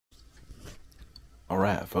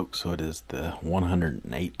Alright folks, so it is the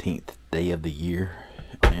 118th day of the year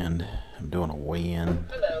and I'm doing a weigh-in.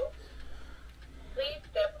 Hello. Please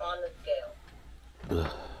step on the scale. Ugh.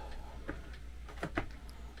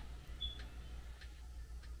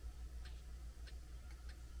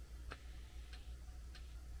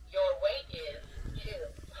 Your weight is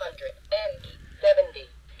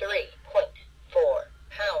 273.4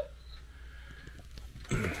 pounds.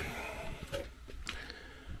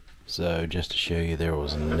 So just to show you, there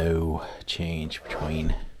was no change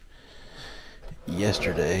between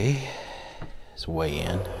yesterday's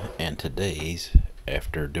weigh-in and today's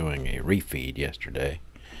after doing a refeed yesterday.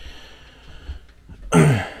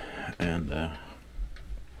 And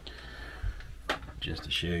just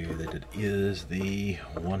to show you that it is the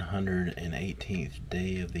 118th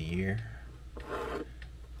day of the year.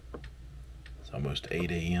 It's almost 8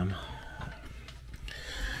 a.m.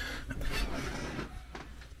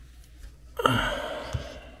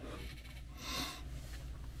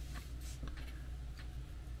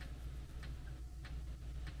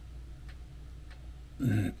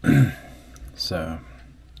 So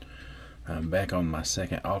I'm back on my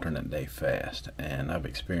second alternate day fast, and I've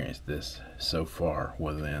experienced this so far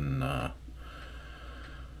within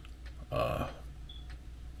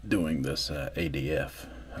doing this ADF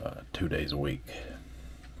 2 days a week.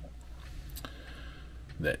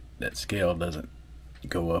 That scale doesn't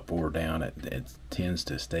go up or down. It tends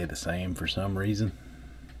to stay the same for some reason.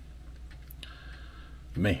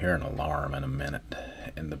 You may hear an alarm in a minute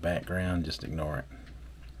in the background, just ignore it.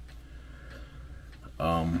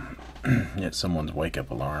 It's someone's wake-up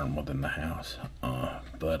alarm within the house,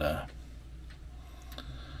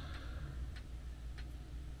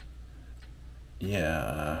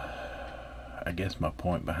 yeah, I guess my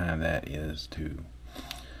point behind that is to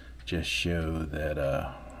just show that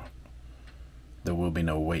there will be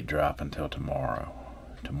no weight drop until tomorrow.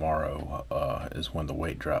 Tomorrow is when the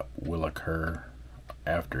weight drop will occur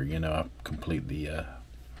after, I complete the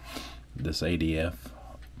this ADF.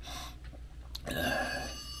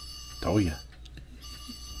 Told you.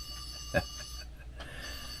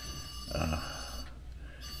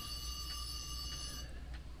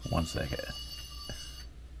 One second.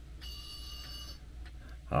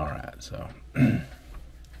 Alright, so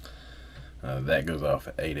that goes off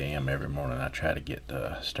at 8 a.m. every morning. I try to get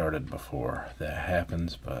started before that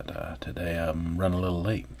happens, but today I'm running a little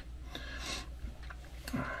late.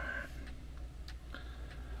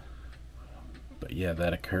 But yeah,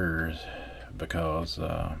 that occurs because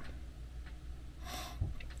I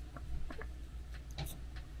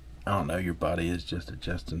don't know, your body is just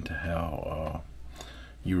adjusting to how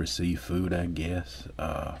you receive food, I guess.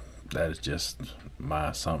 That is just my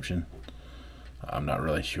assumption. I'm not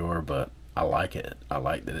really sure, but I like it. I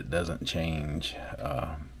like that it doesn't change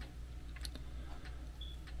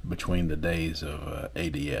between the days of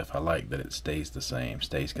ADF. I like that it stays the same,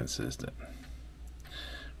 stays consistent.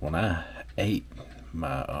 When I ate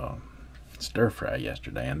my stir fry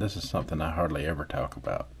yesterday, and this is something I hardly ever talk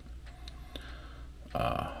about,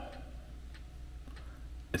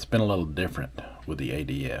 it's been a little different with the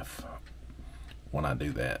ADF. When I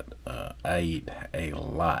do that, I eat a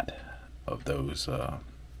lot of those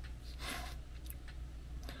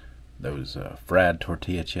fried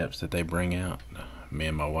tortilla chips that they bring out. Me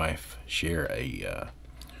and my wife share a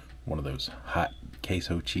one of those hot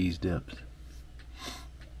queso cheese dips.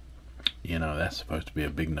 That's supposed to be a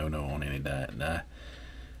big no-no on any diet, and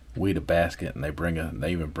we eat a basket, and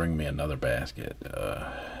they even bring me another basket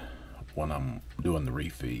when I'm doing the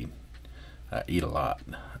refeed. I eat a lot,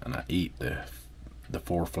 and I eat the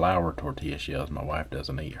 4 flour tortilla shells. My wife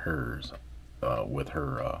doesn't eat hers with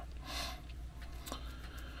her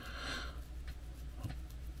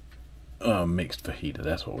mixed fajita.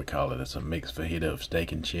 That's what we call it. It's a mixed fajita of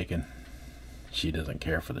steak and chicken. She doesn't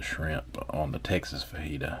care for the shrimp on the Texas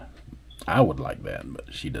fajita. I would like that,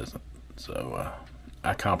 but she doesn't. So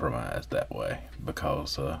I compromise that way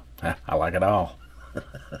because I like it all.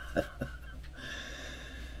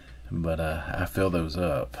 But I fill those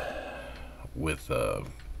up with the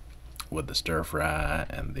stir fry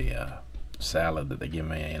and the salad that they give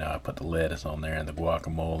me. I put the lettuce on there and the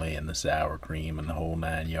guacamole and the sour cream and the whole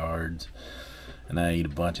 9 yards. And I eat a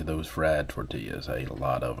bunch of those fried tortillas. I eat a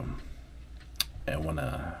lot of them. And when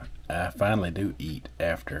I finally do eat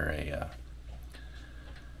after a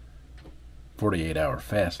 48-hour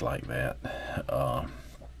fast like that,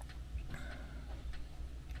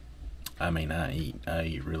 I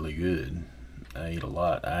eat really good. I eat a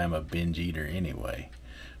lot. I am a binge eater anyway,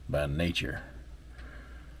 by nature.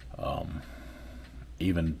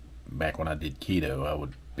 Even back when I did keto, I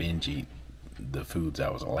would binge eat the foods I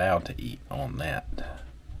was allowed to eat on that.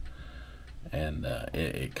 And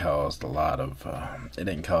it caused a lot of, it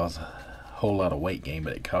didn't cause a whole lot of weight gain,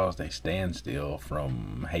 but it caused a standstill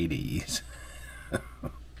from Hades.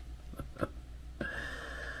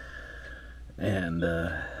 And,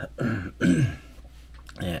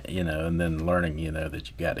 yeah, you know, and then learning, you know, that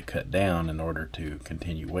you got to cut down in order to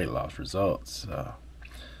continue weight loss results.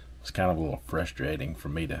 It's kind of a little frustrating for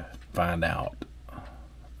me to find out.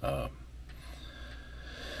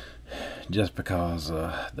 Just because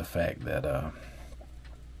the fact that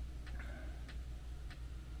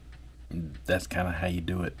that's kind of how you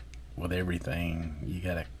do it with everything. You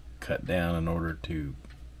gotta cut down in order to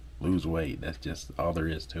lose weight. That's just all there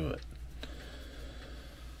is to it.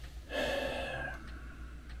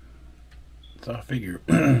 So I figure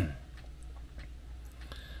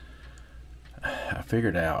I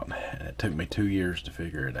figured out, and it took me 2 years to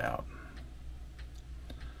figure it out.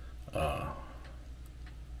 I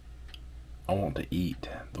want to eat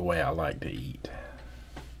the way I like to eat.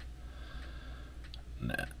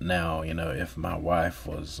 Now, you know, if my wife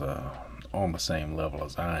was on the same level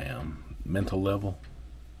as I am, mental level,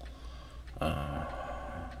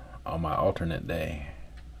 on my alternate day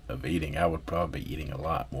of eating, I would probably be eating a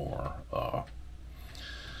lot more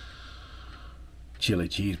chili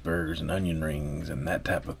cheeseburgers and onion rings and that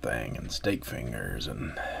type of thing, and steak fingers,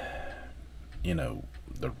 and, you know,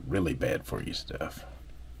 the really bad for you stuff.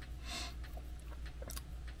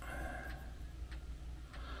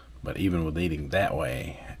 But even with eating that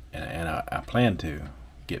way, and I plan to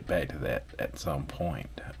get back to that at some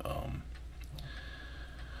point.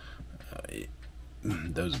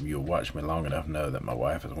 Those of you who watch me long enough know that my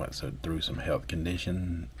wife has went through some health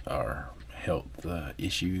condition or health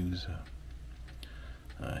issues.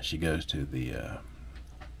 She goes to the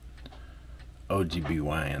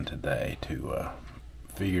OGBYN today to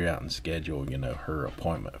figure out and schedule, you know, her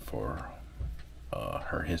appointment for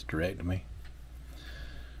her hysterectomy.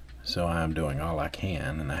 So I'm doing all I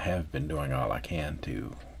can, and I have been doing all I can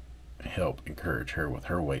to help encourage her with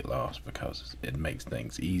her weight loss, because it makes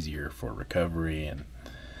things easier for recovery and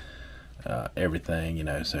everything, you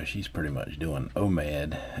know. So she's pretty much doing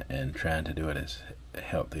OMAD and trying to do it as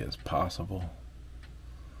healthy as possible.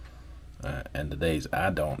 And the days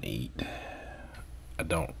I don't eat, I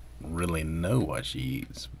don't really know what she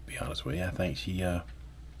eats, to be honest with you. I think she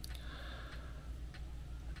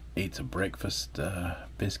eats a breakfast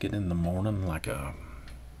biscuit in the morning,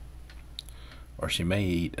 or she may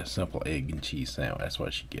eat a simple egg and cheese sandwich. That's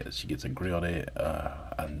what she gets. She gets a grilled egg,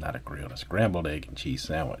 not a grilled, a scrambled egg and cheese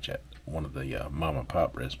sandwich at one of the mom and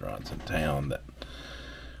pop restaurants in town that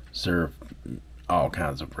serve all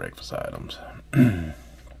kinds of breakfast items.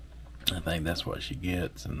 I think that's what she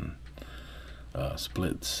gets, and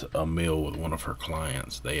splits a meal with one of her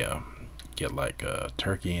clients. They get like a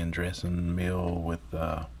turkey and dressing meal with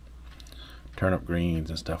turnip greens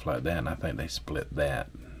and stuff like that, and I think they split that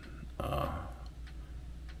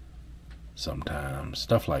sometimes,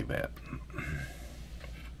 stuff like that.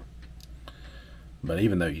 But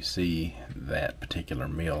even though you see that particular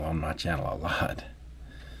meal on my channel a lot,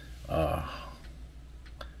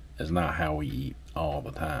 it's not how we eat all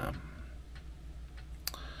the time.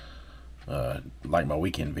 Like my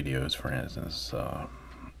weekend videos, for instance,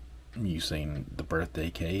 you've seen the birthday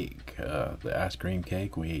cake, the ice cream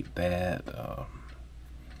cake. We ate that.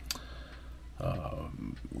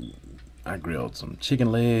 I grilled some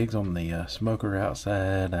chicken legs on the smoker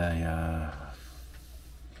outside. I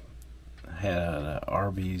had an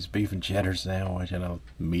Arby's beef and cheddar sandwich and a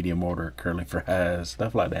medium order curly fries,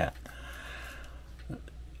 stuff like that.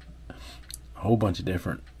 A whole bunch of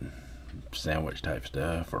different sandwich type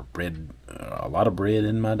stuff, or bread, a lot of bread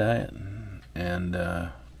in my diet, and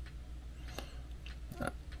I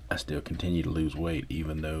still continue to lose weight,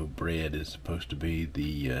 even though bread is supposed to be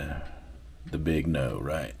the big no,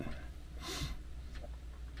 right?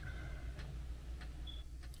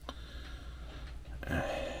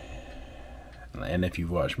 And if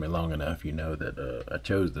you've watched me long enough, you know that I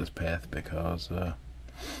chose this path because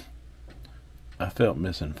I felt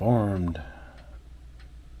misinformed,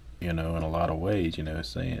 you know, in a lot of ways, you know,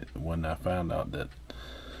 saying when I found out that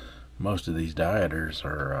most of these dieters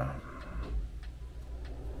are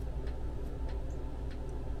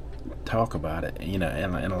talk about it, you know,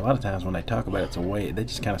 and a lot of times when they talk about it, it's a way they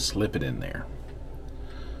just kind of slip it in there.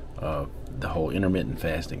 The whole intermittent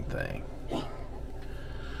fasting thing,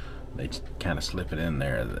 they just kind of slip it in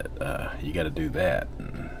there that you got to do that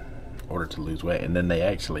in order to lose weight, and then they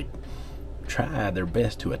actually try their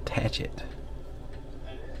best to attach it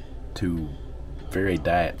to very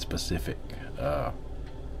diet specific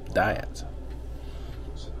diets.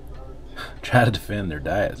 try to defend their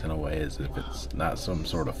diets in a way as if it's not some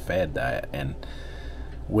sort of fad diet. And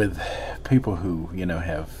with people who, you know,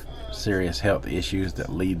 have serious health issues that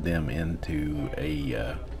lead them into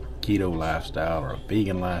a keto lifestyle or a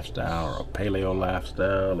vegan lifestyle or a paleo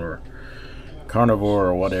lifestyle or carnivore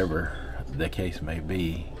or whatever the case may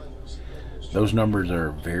be, those numbers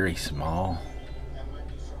are very small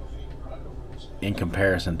in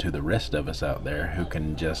comparison to the rest of us out there who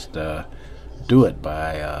can just do it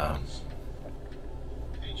by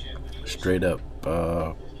straight up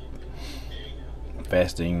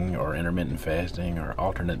fasting or intermittent fasting or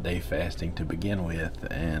alternate day fasting to begin with,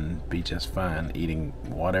 and be just fine eating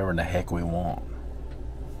whatever in the heck we want.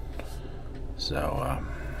 So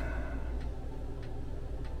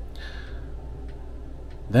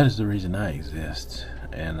that is the reason I exist,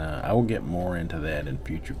 and I will get more into that in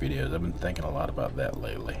future videos. I've been thinking a lot about that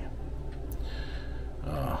lately.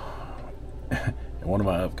 In one of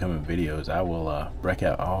my upcoming videos, I will break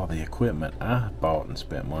out all the equipment I bought and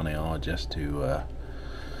spent money on just to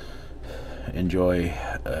enjoy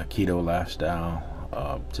a keto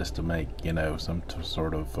lifestyle, just to make, you know, some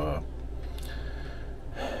sort of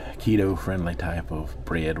keto friendly type of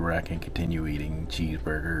bread where I can continue eating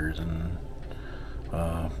cheeseburgers and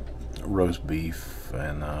roast beef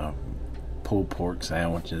and pulled pork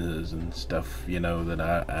sandwiches and stuff, you know,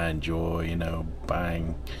 that I enjoy, you know,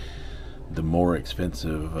 buying the more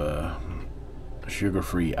expensive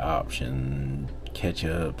sugar-free option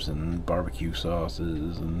ketchups and barbecue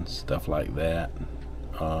sauces and stuff like that.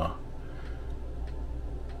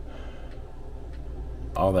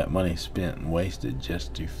 All that money spent and wasted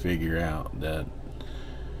just to figure out that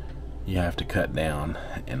you have to cut down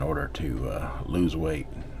in order to lose weight.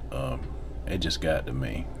 It just got to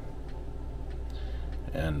me,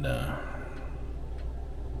 and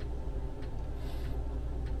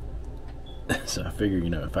so I figure, you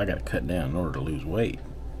know, if I got to cut down in order to lose weight,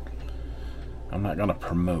 I'm not going to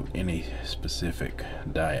promote any specific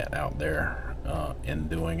diet out there in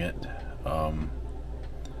doing it.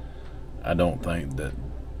 I don't think that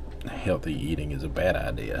healthy eating is a bad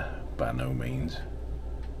idea, by no means.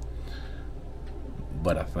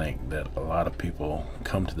 But I think that a lot of people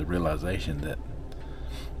come to the realization that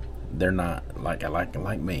they're not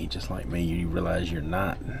like me, just like me. You realize you're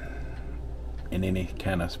not in any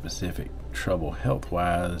kind of specific trouble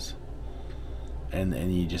health-wise,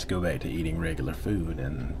 and you just go back to eating regular food,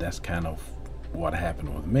 and that's kind of what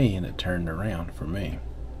happened with me, and it turned around for me.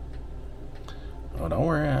 Oh, don't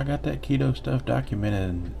worry, I got that keto stuff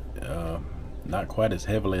documented, not quite as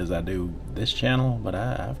heavily as I do this channel, but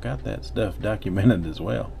I've got that stuff documented as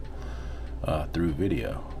well, through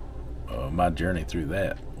video. My journey through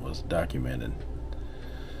that was documented.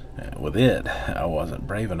 With it, I wasn't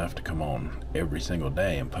brave enough to come on every single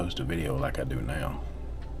day and post a video like I do now.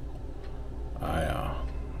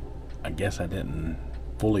 I guess I didn't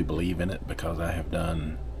fully believe in it because I have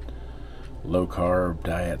done low carb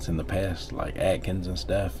diets in the past, like Atkins and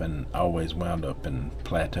stuff, and always wound up in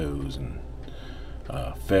plateaus and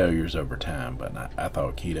failures over time. But I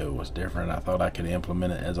thought keto was different. I thought I could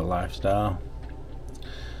implement it as a lifestyle.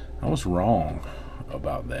 I was wrong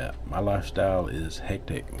about that. My lifestyle is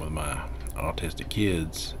hectic with my autistic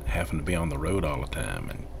kids having to be on the road all the time,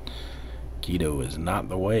 and keto is not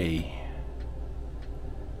the way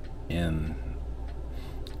in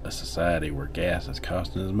a society where gas is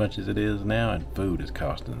costing as much as it is now and food is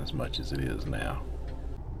costing as much as it is now.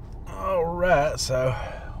 Alright, so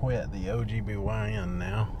we're at the OGBYN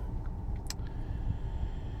now,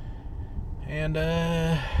 and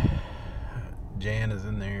Jan is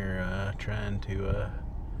in there trying to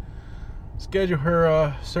schedule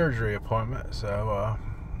her surgery appointment, so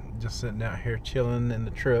just sitting out here chilling in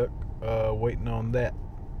the truck, waiting on that.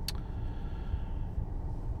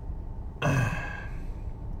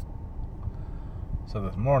 So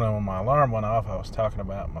this morning when my alarm went off, I was talking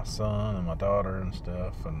about my son and my daughter and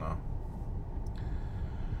stuff, and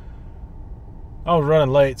I was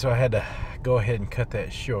running late, so I had to go ahead and cut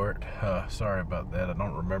that short. Sorry about that. I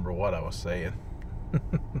don't remember what I was saying.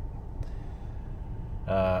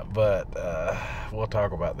 But we'll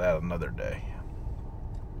talk about that another day.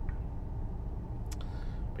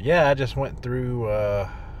 But yeah, I just went through a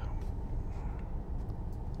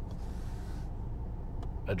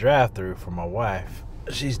drive-through for my wife.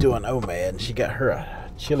 She's doing OMAD, and she got her a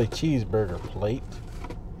chili cheeseburger plate,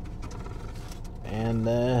 and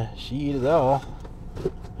she ate it all.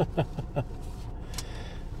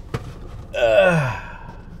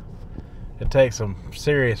 It takes some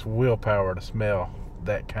serious willpower to smell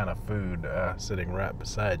that kind of food sitting right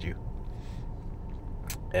beside you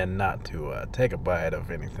and not to take a bite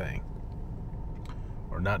of anything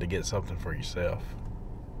or not to get something for yourself.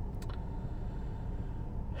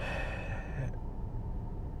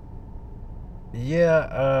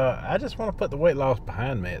 Yeah, I just want to put the weight loss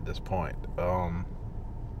behind me at this point.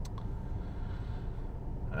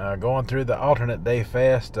 Going through the alternate day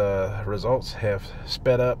fast, results have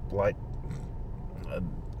sped up like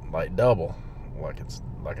double, like it's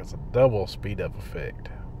a double speed up effect.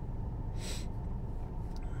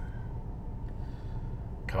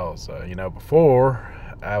 Cause before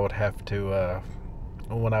I would have to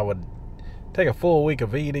when I would take a full week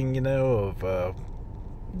of eating, of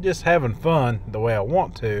just having fun the way I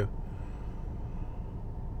want to,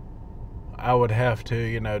 I would have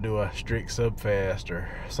to, do a strict sub fast or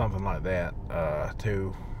something like that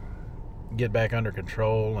to get back under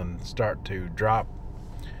control and start to drop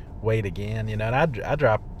weight again. And I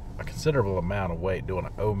drop a considerable amount of weight doing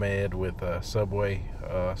an OMED with Subway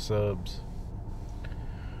subs,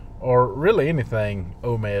 or really anything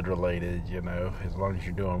OMED related. As long as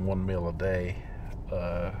you're doing 1 meal a day,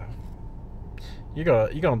 you're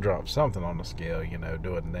gonna drop something on the scale.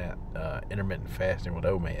 Doing that intermittent fasting with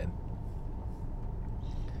OMED.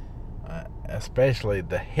 Especially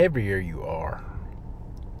the heavier you are.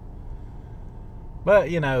 But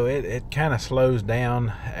it kind of slows down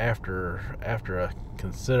after a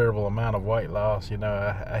considerable amount of weight loss.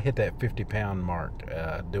 I hit that 50-pound mark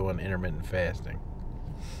doing intermittent fasting,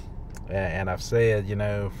 and I've said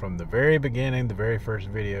from the very beginning, the very first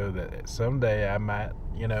video, that someday I might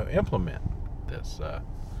implement this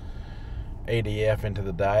ADF into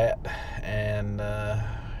the diet, and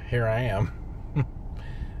here I am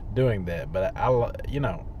doing that. But I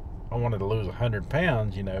wanted to lose 100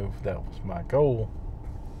 pounds. That was my goal,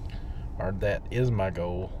 or that is my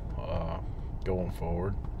goal going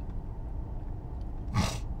forward.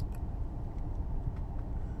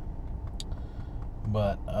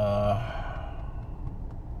 But I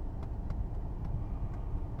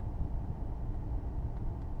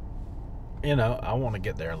want to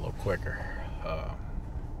get there a little quicker.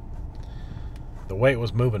 The weight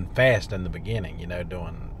was moving fast in the beginning,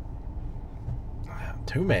 doing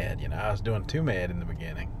 2-med. I was doing 2-med in the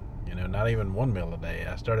beginning, not even 1 meal a day.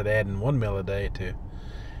 I started adding 1 meal a day to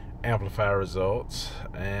amplify results,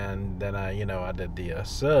 and then I did the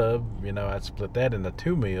sub. I'd split that into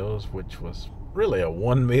 2 meals, which was really a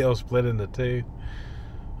 1 meal split into 2.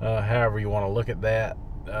 However you want to look at that,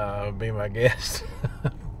 be my guest.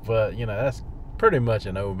 But that's pretty much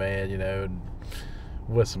an OMED,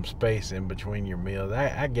 with some space in between your meals.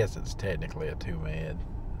 I guess it's technically a 2-med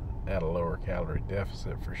at a lower calorie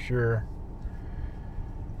deficit for sure.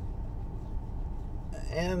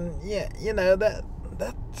 And yeah,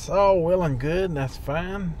 that's all well and good, and that's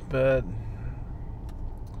fine, but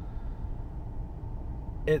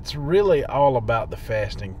it's really all about the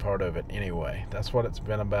fasting part of it anyway. That's what it's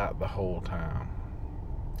been about the whole time.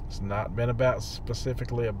 It's not been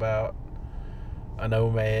specifically about an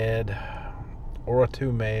OMED or a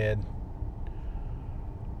 2-med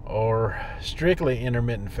or strictly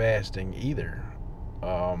intermittent fasting either.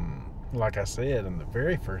 Like I said in the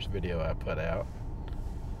very first video I put out,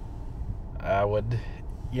 I would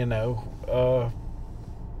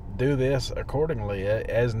do this accordingly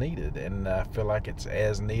as needed, and I feel like it's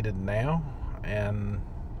as needed now. And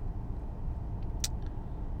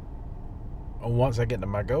once I get to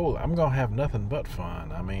my goal, I'm gonna have nothing but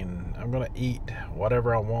fun. I mean, I'm gonna eat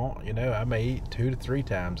whatever I want. I may eat 2 to 3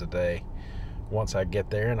 times a day once I get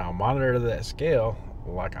there, and I'll monitor that scale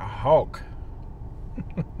like a hawk.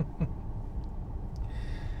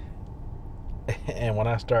 And when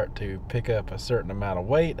I start to pick up a certain amount of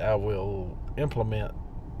weight, I will implement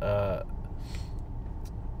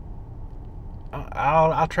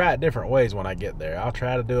I'll try it different ways when I get there. I'll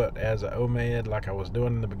try to do it as an OMED like I was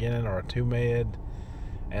doing in the beginning, or a 2-med,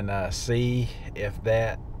 and see if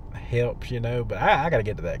that helps, But I got to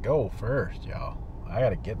get to that goal first, y'all. I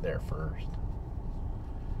got to get there first.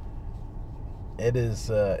 It is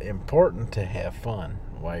important to have fun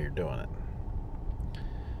while you're doing it.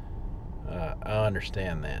 I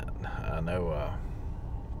understand that. I know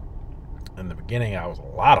in the beginning I was a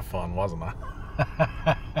lot of fun, wasn't I?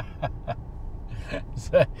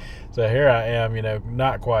 So here I am,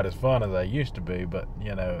 not quite as fun as I used to be, but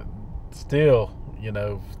still,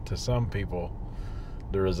 to some people,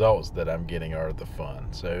 the results that I'm getting are the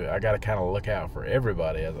fun. So I got to kind of look out for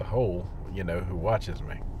everybody as a whole, who watches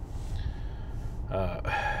me.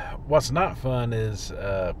 What's not fun is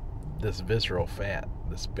this visceral fat,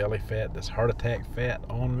 this belly fat, this heart attack fat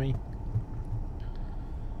on me.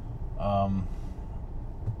 I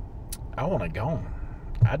want it gone.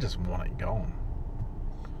 I just want it gone.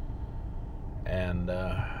 And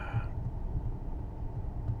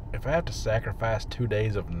if I have to sacrifice 2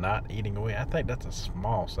 days of not eating a week, I think that's a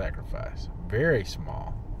small sacrifice, very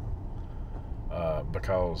small.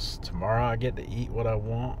 Because tomorrow I get to eat what I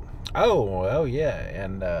want. Oh, well, yeah,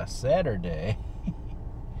 and Saturday,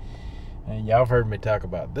 and y'all have heard me talk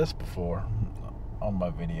about this before on my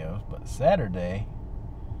videos, but Saturday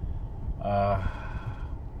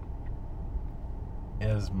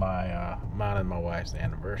is mine and my wife's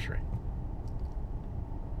anniversary.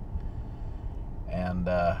 And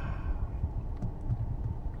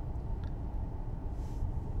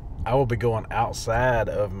I will be going outside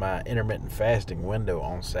of my intermittent fasting window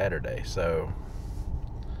on Saturday. So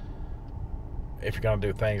if you're going to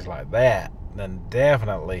do things like that, then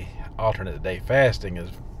definitely alternate day fasting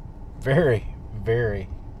is very, very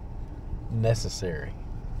necessary.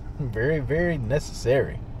 Very, very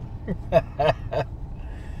necessary.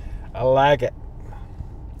 I like it.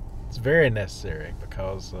 It's very necessary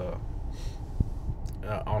because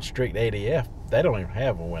on strict ADF, they don't even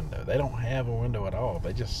have a window. They don't have a window at all.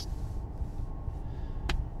 They just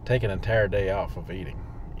take an entire day off of eating.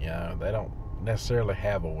 You know, they don't necessarily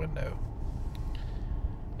have a window.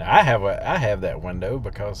 Now I have that window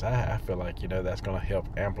because I feel like, you know, that's going to help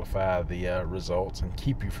amplify the results and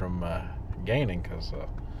keep you from gaining. Because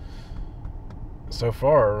so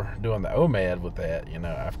far doing the OMAD with that, you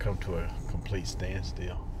know, I've come to a complete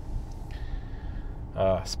standstill.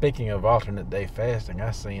 Speaking of alternate day fasting,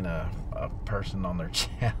 I seen a person on their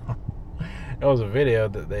channel. It was a video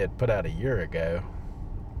that they had put out a year ago.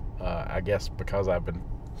 I guess because I've been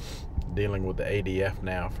dealing with the ADF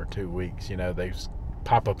now for 2 weeks, you know, they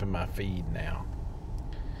pop up in my feed now.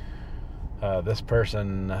 This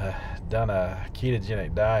person done a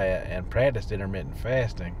ketogenic diet and practiced intermittent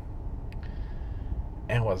fasting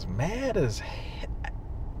and was mad as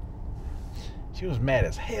she was mad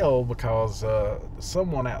as hell because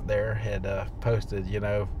someone out there had posted, you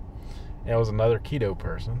know, it was another keto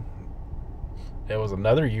person. It was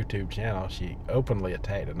another YouTube channel. She openly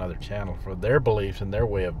attacked another channel for their beliefs and their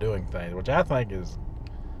way of doing things, which I think is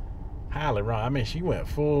highly wrong. I mean, she went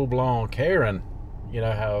full-blown Karen. You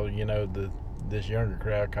know how, you know, this younger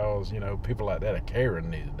crowd calls, you know, people like that a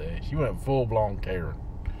Karen these days. She went full-blown Karen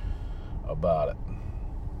about it.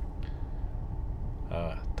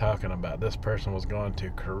 Talking about this person was going to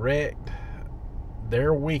correct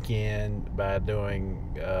their weekend by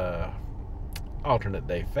doing alternate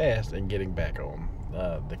day fast and getting back on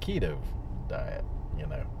the keto diet, you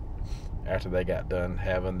know, after they got done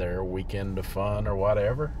having their weekend of fun or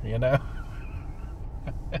whatever, you know.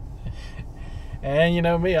 And you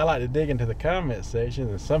know me, I like to dig into the comment section,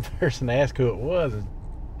 and some person asked who it was, and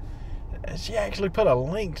she actually put a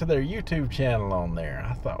link to their YouTube channel on there.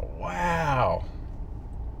 I thought, wow,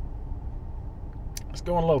 it's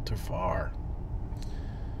going a little too far.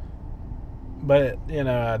 But, you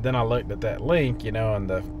know, then I looked at that link, you know, and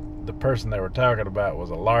the person they were talking about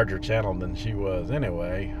was a larger channel than she was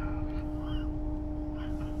anyway.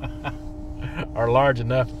 Or large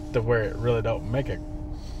enough to where it really don't make a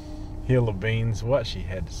hill of beans what she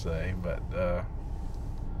had to say. But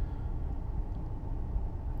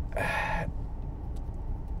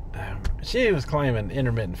she was claiming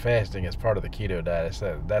intermittent fasting as part of the keto diet.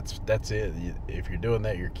 So that's it. If you're doing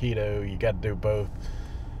that, you're keto. You got to do both.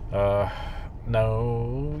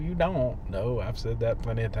 No, you don't. No, I've said that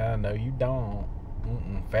plenty of times. No, you don't.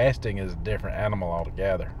 Fasting is a different animal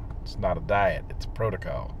altogether. It's not a diet. It's a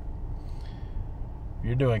protocol. If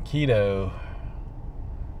you're doing keto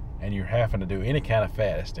and you're having to do any kind of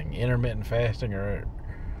fasting, intermittent fasting or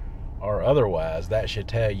otherwise, that should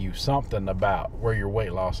tell you something about where your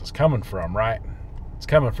weight loss is coming from, right? It's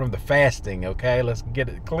coming from the fasting, okay? Let's get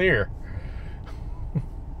it clear.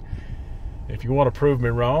 If you want to prove me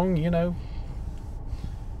wrong, you know,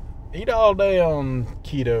 eat all day on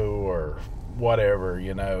keto or whatever,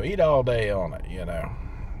 you know. Eat all day on it, you know.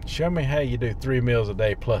 Show me how you do 3 meals a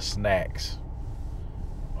day plus snacks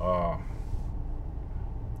on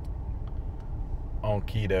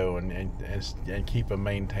keto and keep a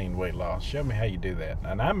maintained weight loss. Show me how you do that.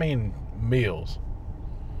 And I mean meals.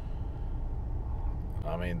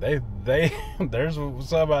 I mean, there's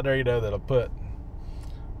some out there, you know, that'll put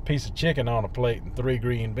a piece of chicken on a plate and 3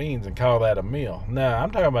 green beans and call that a meal. No, I'm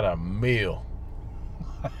talking about a meal.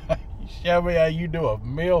 Show me how you do a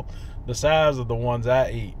meal the size of the ones I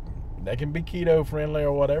eat. They can be keto friendly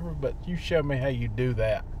or whatever, but you show me how you do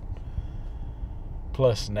that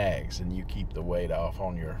plus snacks and you keep the weight off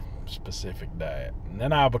on your specific diet. And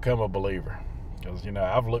then I'll become a believer, because, you know,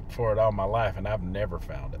 I've looked for it all my life and I've never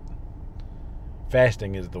found it.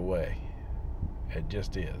 Fasting is the way. It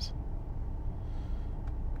just is.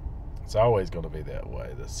 It's always going to be that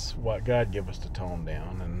way. That's what God gave us to tone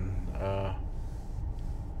down, and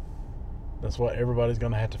that's what everybody's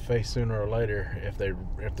going to have to face sooner or later if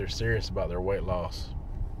they're serious about their weight loss.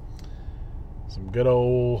 Some good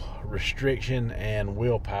old restriction and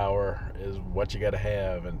willpower is what you got to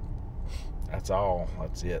have, and that's all.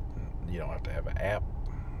 That's it. You don't have to have an app.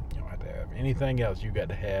 You don't have to have anything else. You got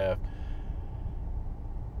to have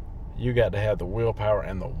the willpower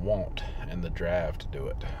and the want and the drive to do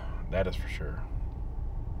it. That is for sure.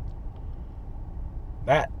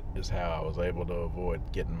 That is how I was able to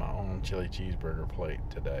avoid getting my own chili cheeseburger plate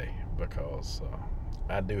today, because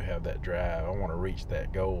I do have that drive. I want to reach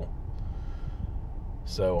that goal.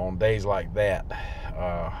 So on days like that,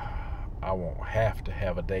 I won't have to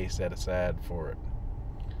have a day set aside for it.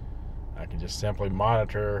 I can just simply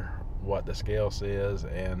monitor what the scale says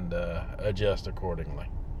and adjust accordingly.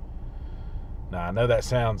 Now, I know that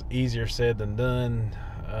sounds easier said than done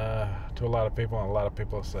to a lot of people, and a lot of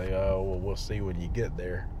people say, oh, well, we'll see when you get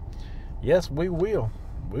there. Yes, we will.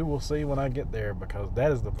 We will see when I get there, because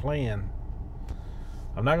that is the plan.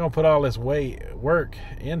 I'm not going to put all this work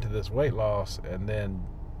into this weight loss and then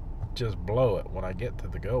just blow it when I get to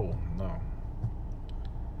the goal. No.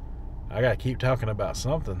 I got to keep talking about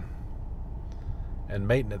something. And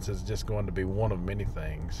maintenance is just going to be one of many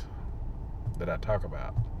things that I talk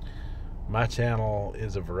about. My channel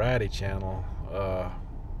is a variety channel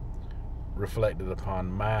reflected upon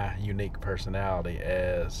my unique personality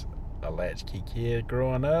as a latchkey kid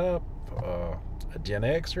growing up, a Gen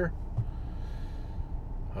Xer.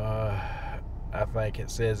 I think it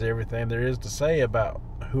says everything there is to say about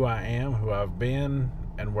who I am, who I've been,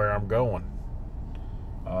 and where I'm going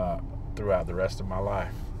throughout the rest of my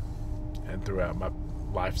life and throughout my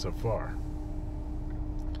life so far.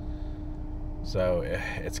 So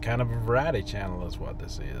it's kind of a variety channel is what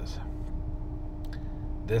this is.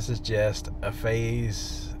 This is just a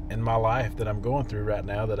phase in my life that I'm going through right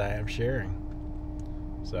now that I am sharing.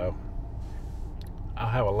 So I'll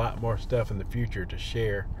have a lot more stuff in the future to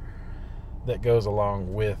share that goes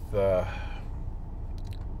along with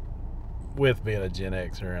being a Gen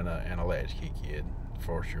Xer and a latchkey kid,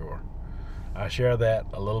 for sure. I share that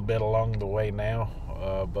a little bit along the way now,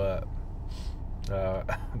 but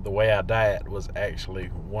the way I diet was actually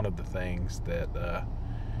one of the things that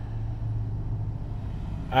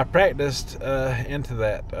I practiced into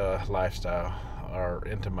that lifestyle, or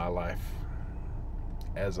into my life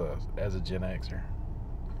as a Gen Xer.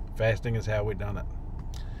 Fasting is how we done it.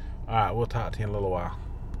 Alright, we'll talk to you in a little while.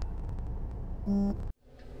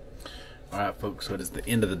 Alright folks, so it is the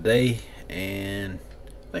end of the day, and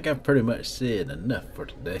I think I've pretty much said enough for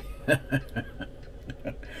today.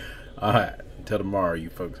 Alright, until tomorrow, you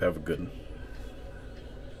folks have a good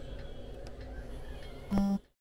one.